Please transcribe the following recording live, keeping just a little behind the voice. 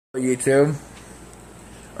YouTube,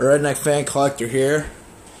 a Redneck Fan Collector here,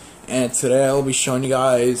 and today I'll be showing you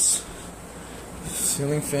guys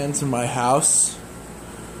ceiling fans in my house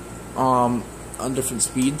on different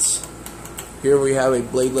speeds. Here we have a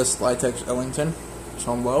bladeless Litex Ellington, it's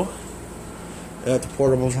on low. The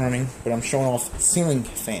portable's running, but I'm showing off ceiling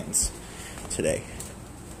fans today.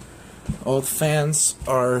 All the fans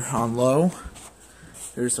are on low.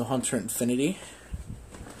 Here's the Hunter Infinity.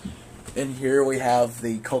 In here we have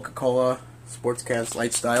the Coca-Cola Sportscast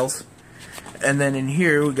Light Styles. And then in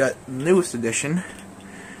here we got the newest edition,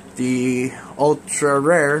 the ultra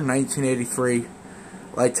rare 1983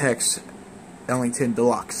 Litex Ellington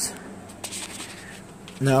Deluxe.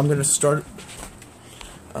 Now I'm going to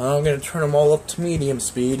turn them all up to medium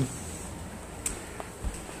speed.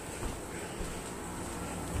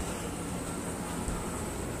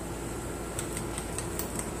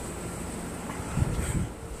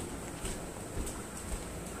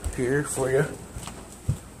 Here for you.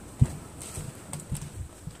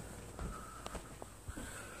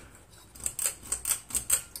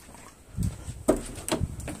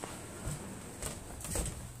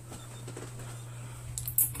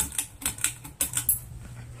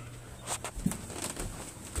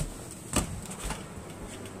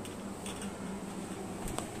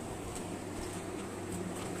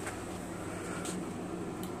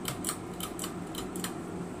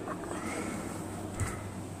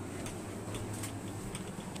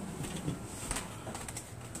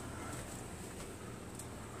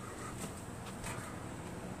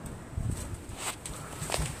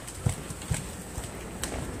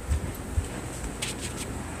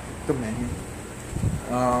 The menu.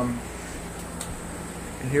 And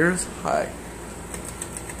here's high.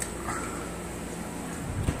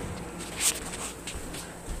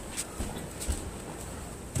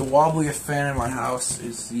 The wobbliest fan in my house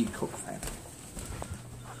is the Coke fan.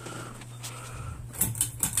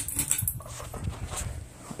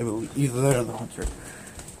 I believe either that or the Hunter.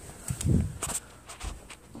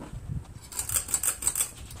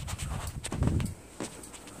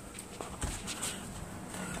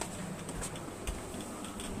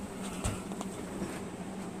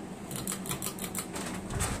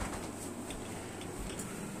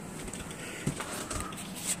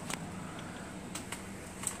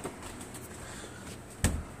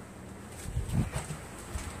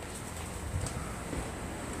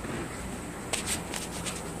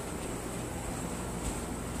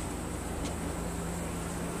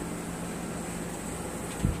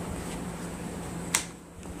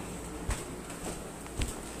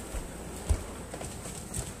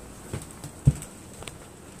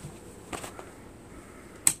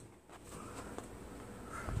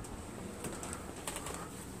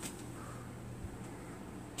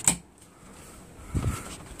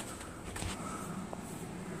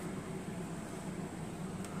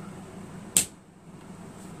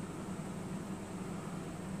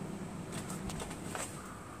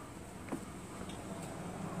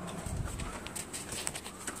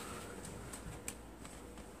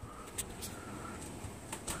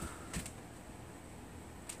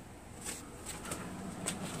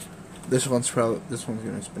 This one's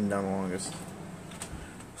gonna spin down the longest.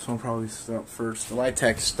 This one probably stop first. The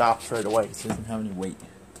Litex stops right away because it doesn't have any weight.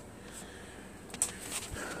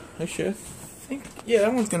 Actually, I think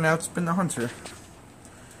that one's gonna outspin the Hunter.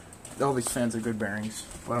 All these fans are good bearings,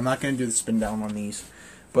 but I'm not gonna do the spin down on these.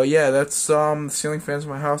 But yeah, that's the ceiling fans in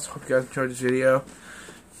my house. Hope you guys enjoyed this video.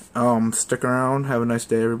 Stick around. Have a nice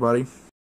day, everybody.